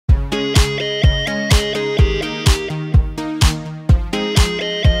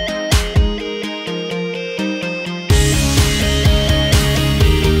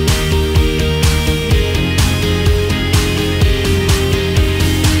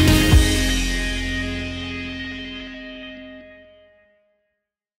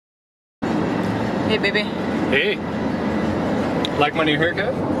Hey, baby. Hey. Like my new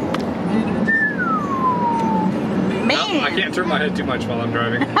haircut? Man. No, I can't turn my head too much while I'm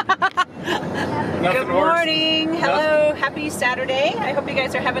driving. Good morning. Hello. Happy Saturday. I hope you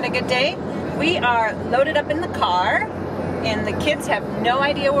guys are having a good day. We are loaded up in the car, and the kids have no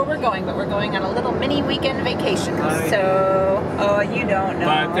idea where we're going, but we're going on a little mini weekend vacation. Oh, you don't know.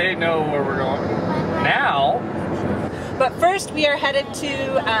 But they know where we're going now. But first, we are headed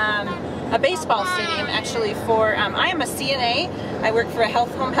to a baseball stadium, actually, for, I am a CNA. I work for a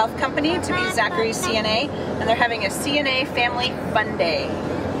home health company to be Zachary's CNA, and they're having a CNA Family Fun Day.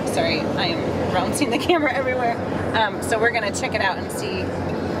 Sorry, I am bouncing the camera everywhere. So we're gonna check it out and see.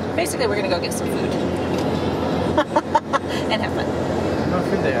 Basically, we're gonna go get some food. And have fun. What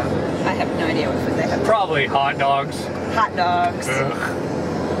food they have? I have no idea what food they have. Probably hot dogs. Hot dogs. Ugh.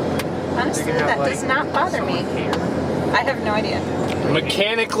 Honestly, that does not bother me. I have no idea.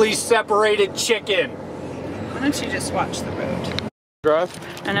 Mechanically separated chicken. Why don't you just watch the road? Drive?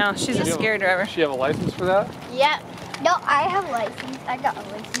 I know, she's a scary driver. Does she have a license for that? Yeah. No, I have a license. I got a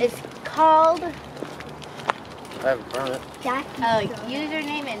license. It's called... I have a permit.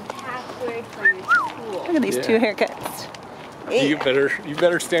 Username and password for your school. Look at these two haircuts. You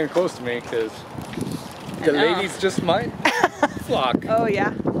better stand close to me, because the ladies just might flock. Oh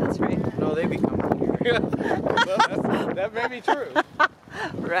yeah, that's right. No, they become. Well, that may be true.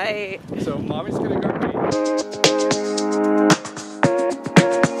 Right. So mommy's gonna go pee.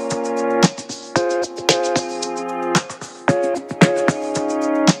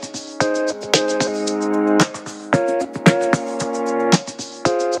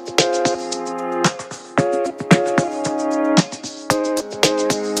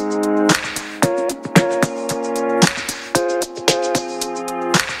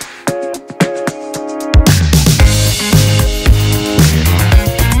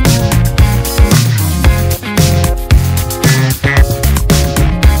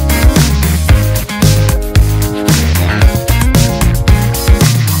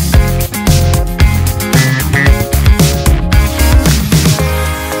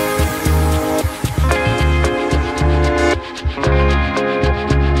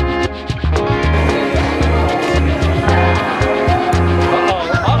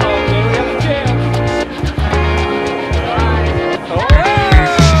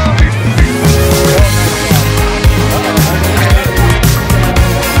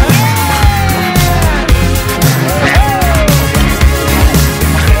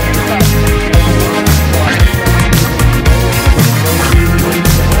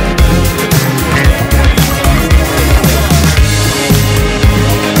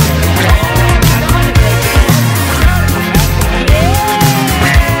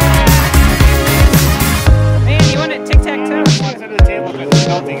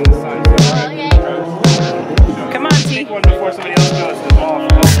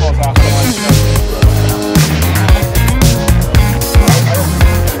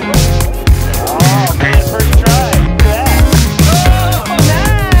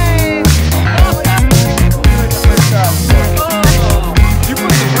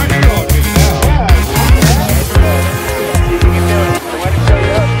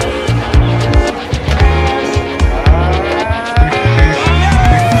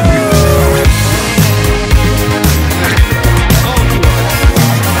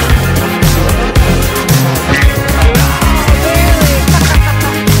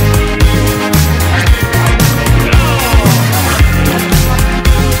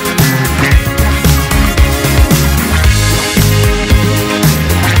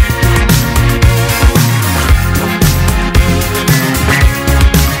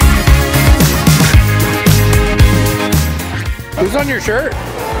 Who's on your shirt?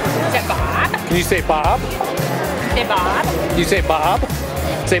 Is it Bob? Can you say Bob? Say Bob. Can you say Bob?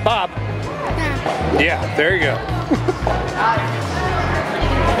 Say Bob. Yeah, there you go.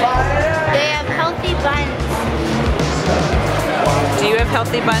 They have healthy buns. Do you have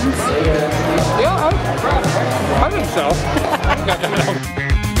healthy buns? Yeah, I think so.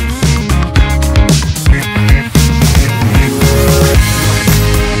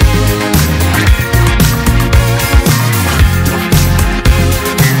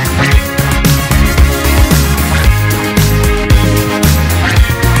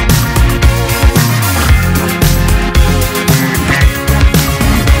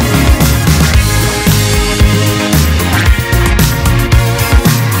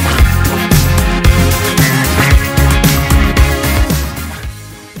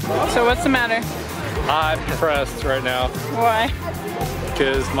 So what's the matter? I'm depressed right now Why?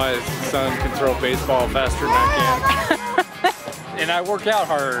 because my son can throw a baseball faster than I can. And I work out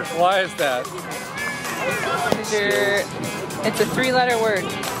harder. Why is that? It's a 3-letter word.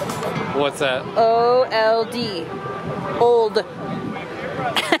 What's that? O-L-D. Old.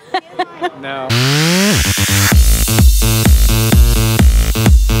 No.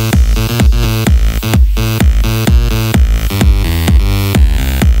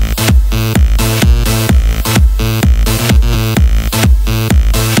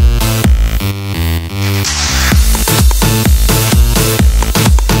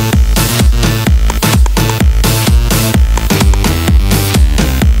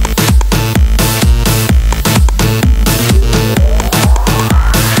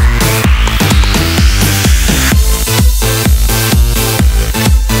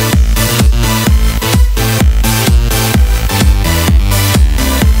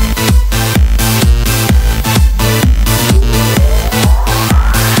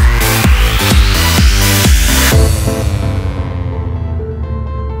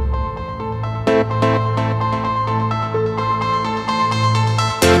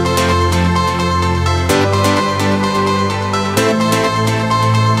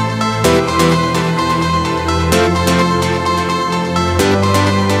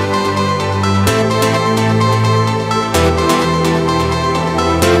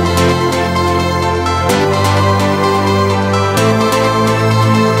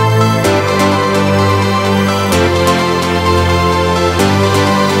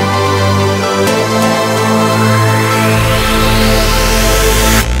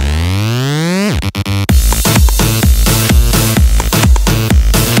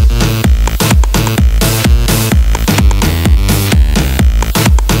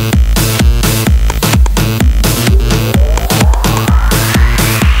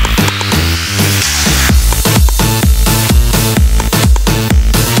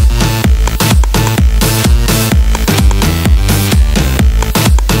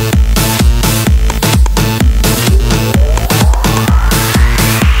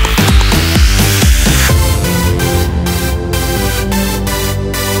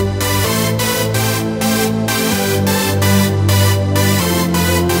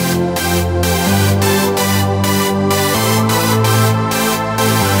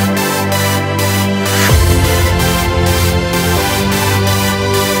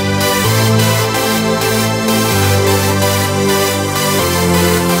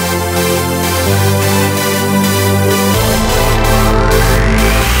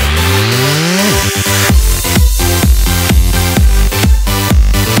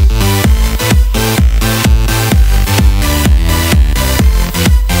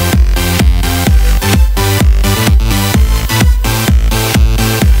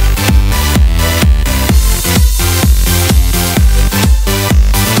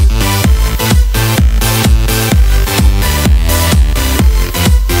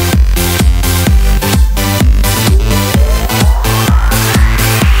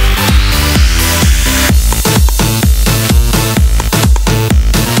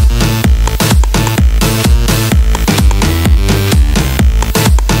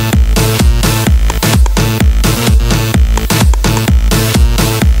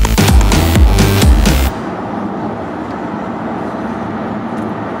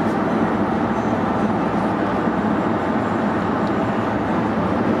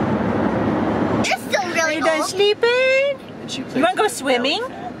 sleeping? You want to go swimming?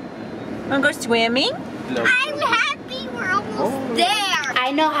 Want to go swimming? I'm happy we're almost there.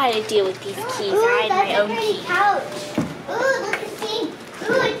 I know how to deal with these keys. Ooh, I have my own pretty key. couch. Ooh, look at the sink.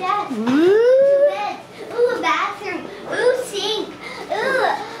 Ooh, a desk. Ooh, bed. Ooh, a bathroom. Ooh, sink. Ooh.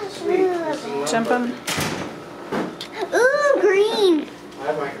 Jump on. Ooh, green.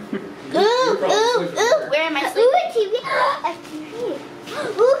 Ooh, where am I sleeping? Ooh, a TV. A TV.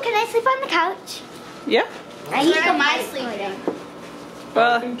 Ooh, can I sleep on the couch? Yeah. I need to go my sleeping. I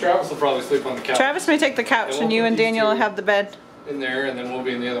Well, think Travis will probably sleep on the couch. Travis may take the couch, and you and Daniel will have the bed. In there, and then we'll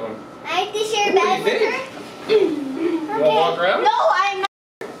be in the other one. I have to share a bed with her. You want to walk around? No, I'm not.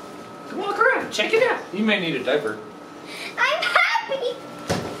 Walk around. Check it out. You may need a diaper. I'm happy.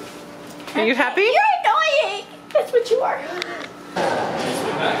 Are you happy? You're annoying. That's what you are.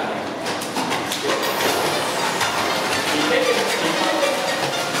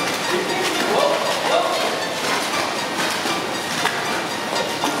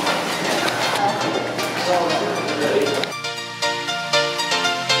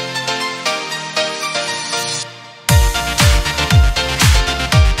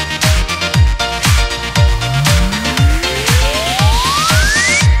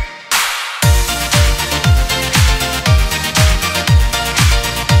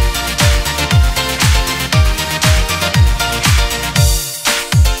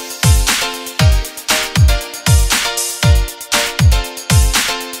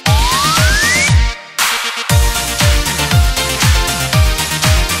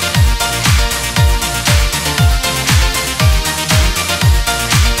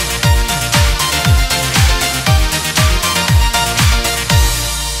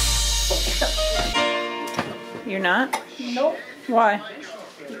 Why?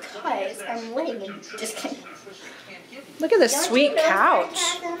 Because I'm laying in. Just kidding. Look at this sweet couch.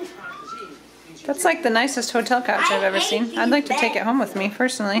 That's like the nicest hotel couch I've ever seen. I'd like to take it home with me,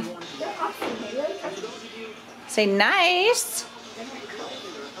 personally. Say nice.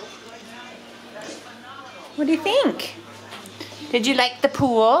 What do you think? Did you like the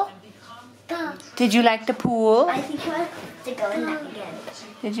pool? Did you like the pool? I think you have to go in that again.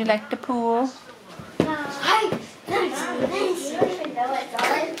 Did you like the pool? Hi.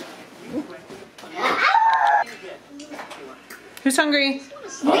 Who's hungry?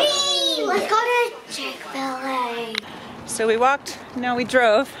 Me! Let's go to Chick-fil-A. So we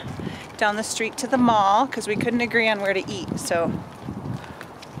drove down the street to the mall because we couldn't agree on where to eat. So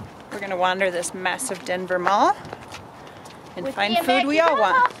we're gonna wander this massive Denver mall and find food we all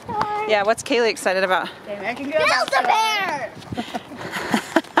want. Yeah, what's Kaylee excited about? The American Girl Build-A-Bear!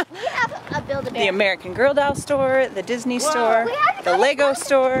 We have a Build-A-Bear. The American Girl doll store, the Disney store, the Lego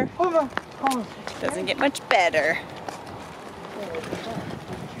store. Doesn't get much better.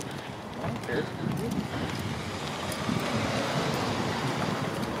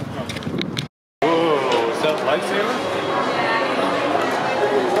 Whoa, is that lightsaber?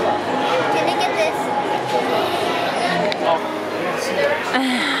 Can I get this?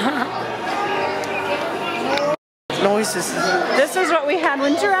 Noises. This is what we had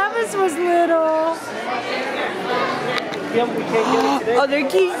when Travis was little. Oh, they're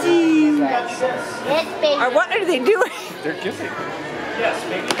kissing. Yes, baby. Or what are they doing? They're kissing.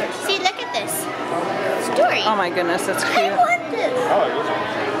 See, look at this. Story. Oh my goodness, that's I cute. want this. Oh, it is.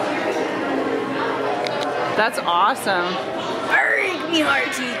 That's awesome. Alright, me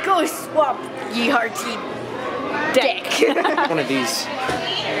hearty, go swap ye hearty dick. One of these.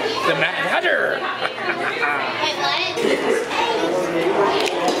 The Mad Hatter.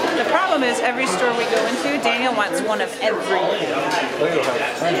 The problem is every store we go into, Daniel wants one of every.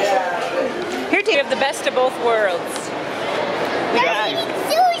 Here, we have the best of both worlds. We got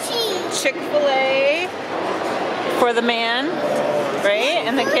Sushi. Chick-fil-A for the man, right?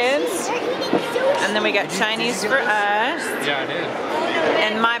 And the kids. They're eating sushi. And then we got Chinese for us. Yeah, I did.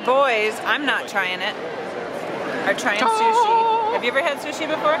 And my boys, I'm not trying it, are trying sushi. Have you ever had sushi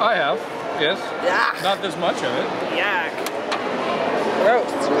before? I have, yes. Yuck. Not this much of it. Yuck.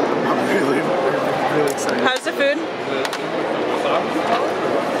 Gross. I'm really excited. How's the food?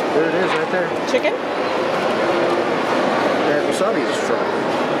 There it is, right there. Chicken? That wasabi is strong.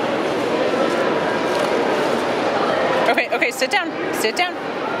 Okay, sit down. Sit down.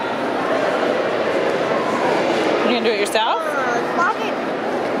 You gonna do it yourself?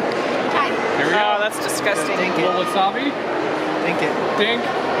 Here we Oh, go. that's disgusting. A little wasabi. Think it. Dink.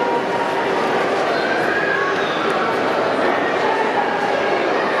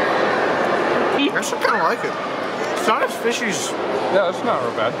 I actually kind of like it. It's not as fishy as... Yeah, that's not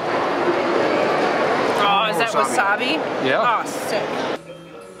real bad. Oh, is that wasabi? Yeah. Oh, sick.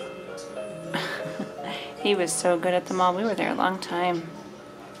 He was so good at the mall. We were there a long time.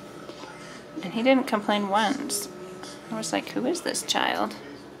 And he didn't complain once. I was like, who is this child?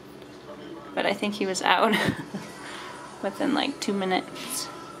 But I think he was out within like 2 minutes.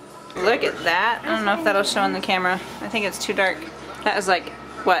 Look at that. I don't know if that'll show on the camera. I think it's too dark. That is like,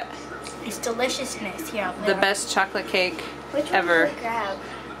 what? It's deliciousness here. The best chocolate cake Which one ever should I grab?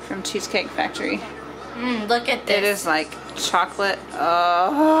 from Cheesecake Factory. Look at this. It is like chocolate.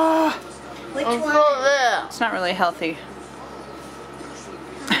 Oh, Which one? it's not really healthy.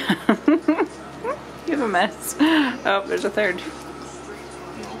 You have a mess. Oh, there's a third.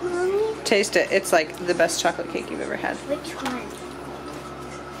 Taste it. It's like the best chocolate cake you've ever had. Which one?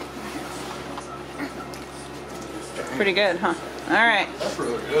 Pretty good, huh? All right. That's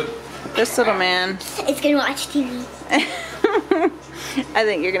really good. This little man. It's gonna watch TV. I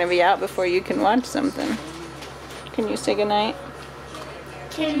think you're gonna be out before you can watch something. Can you say goodnight?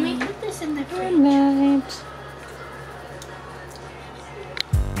 Can we put this in the Good night.